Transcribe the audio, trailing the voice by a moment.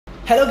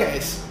Hello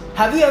guys,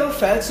 have you ever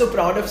felt so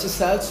proud of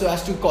yourself so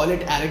as to call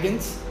it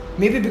arrogance?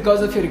 Maybe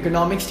because of your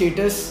economic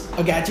status,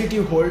 a gadget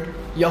you hold,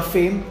 your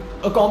fame,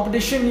 a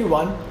competition you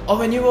won, or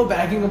when you were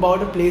bragging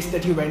about a place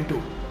that you went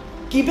to.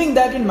 Keeping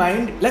that in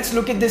mind, let's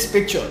look at this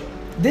picture.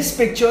 This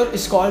picture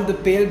is called the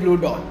pale blue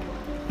dot.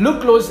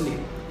 Look closely.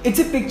 It's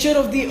a picture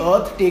of the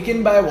Earth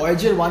taken by a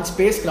Voyager 1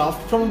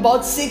 spacecraft from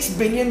about 6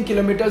 billion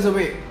kilometers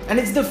away, and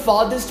it's the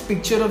farthest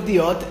picture of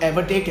the Earth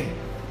ever taken.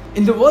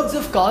 In the words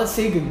of Carl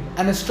Sagan,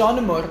 an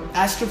astronomer,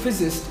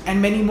 astrophysicist,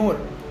 and many more,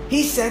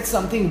 he said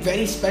something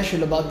very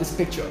special about this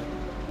picture.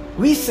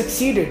 We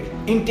succeeded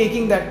in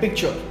taking that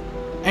picture,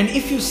 and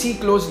if you see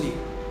closely,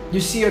 you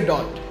see a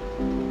dot.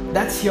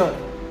 That's here.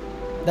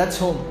 That's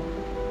home.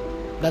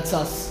 That's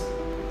us.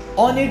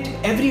 On it,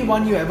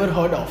 everyone you ever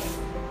heard of,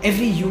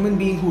 every human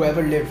being who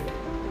ever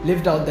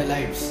lived out their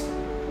lives.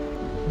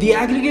 The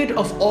aggregate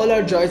of all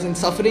our joys and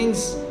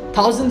sufferings,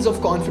 thousands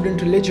of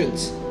confident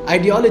religions,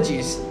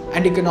 ideologies,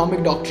 and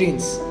economic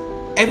doctrines,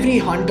 every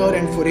hunter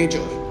and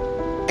forager,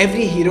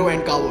 every hero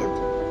and coward,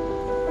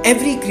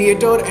 every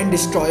creator and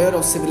destroyer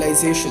of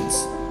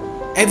civilizations,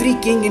 every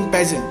king and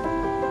peasant,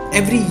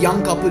 every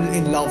young couple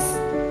in love,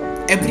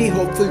 every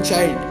hopeful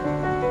child,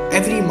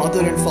 every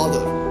mother and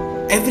father,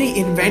 every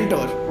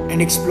inventor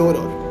and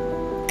explorer,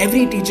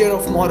 every teacher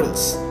of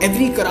morals,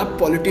 every corrupt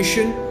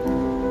politician,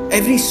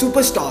 every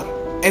superstar,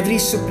 every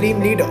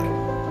supreme leader,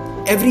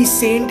 every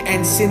saint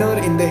and sinner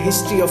in the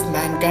history of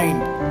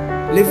mankind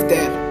lived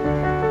there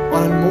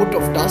on a mote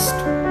of dust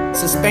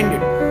suspended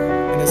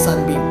in a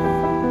sunbeam.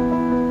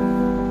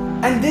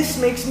 And this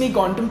makes me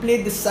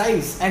contemplate the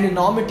size and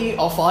enormity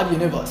of our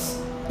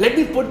universe. Let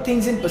me put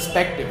things in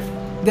perspective.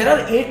 There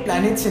are 8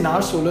 planets in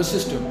our solar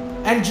system,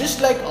 and just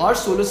like our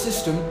solar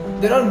system,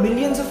 there are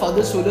millions of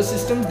other solar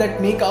systems that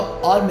make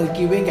up our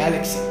Milky Way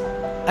galaxy.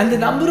 And the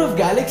number of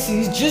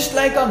galaxies, just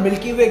like our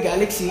Milky Way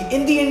galaxy,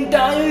 in the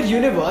entire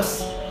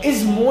universe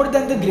is more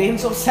than the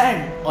grains of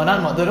sand on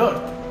our Mother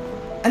Earth.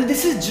 And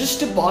this is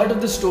just a part of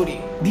the story.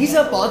 These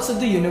are parts of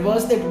the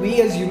universe that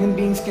we as human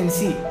beings can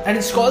see, and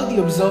it's called the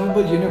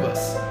observable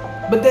universe.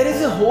 But there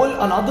is a whole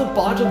another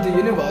part of the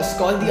universe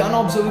called the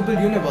unobservable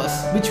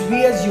universe, which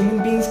we as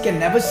human beings can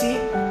never see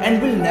and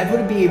will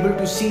never be able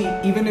to see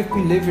even if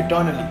we live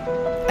eternally.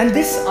 And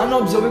this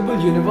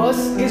unobservable universe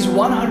is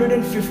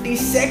 150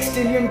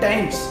 sextillion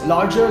times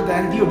larger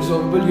than the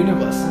observable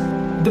universe.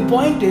 The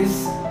point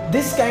is,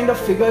 this kind of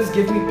figures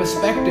give me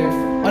perspective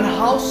on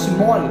how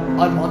small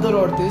our Mother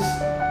Earth is,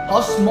 how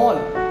small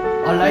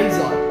our lives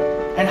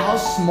are, and how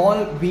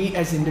small we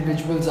as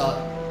individuals are.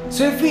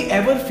 So if we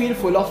ever feel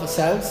full of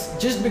ourselves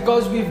just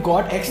because we've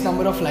got X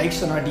number of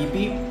likes on our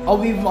DP, or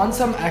we've won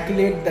some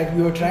accolade that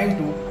we were trying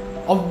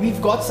to, or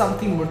we've got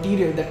something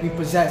material that we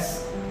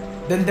possess,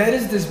 then there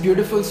is this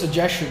beautiful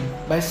suggestion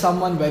by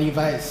someone very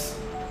wise.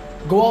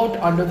 Go out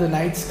under the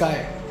night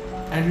sky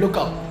and look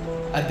up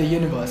at the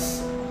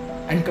universe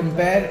and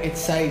compare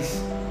its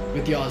size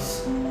with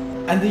yours.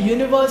 And the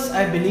universe,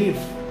 I believe,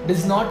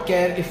 does not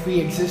care if we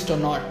exist or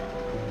not.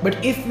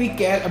 But if we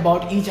care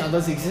about each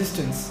other's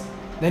existence,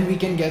 then we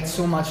can get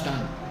so much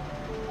done.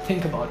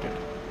 Think about it.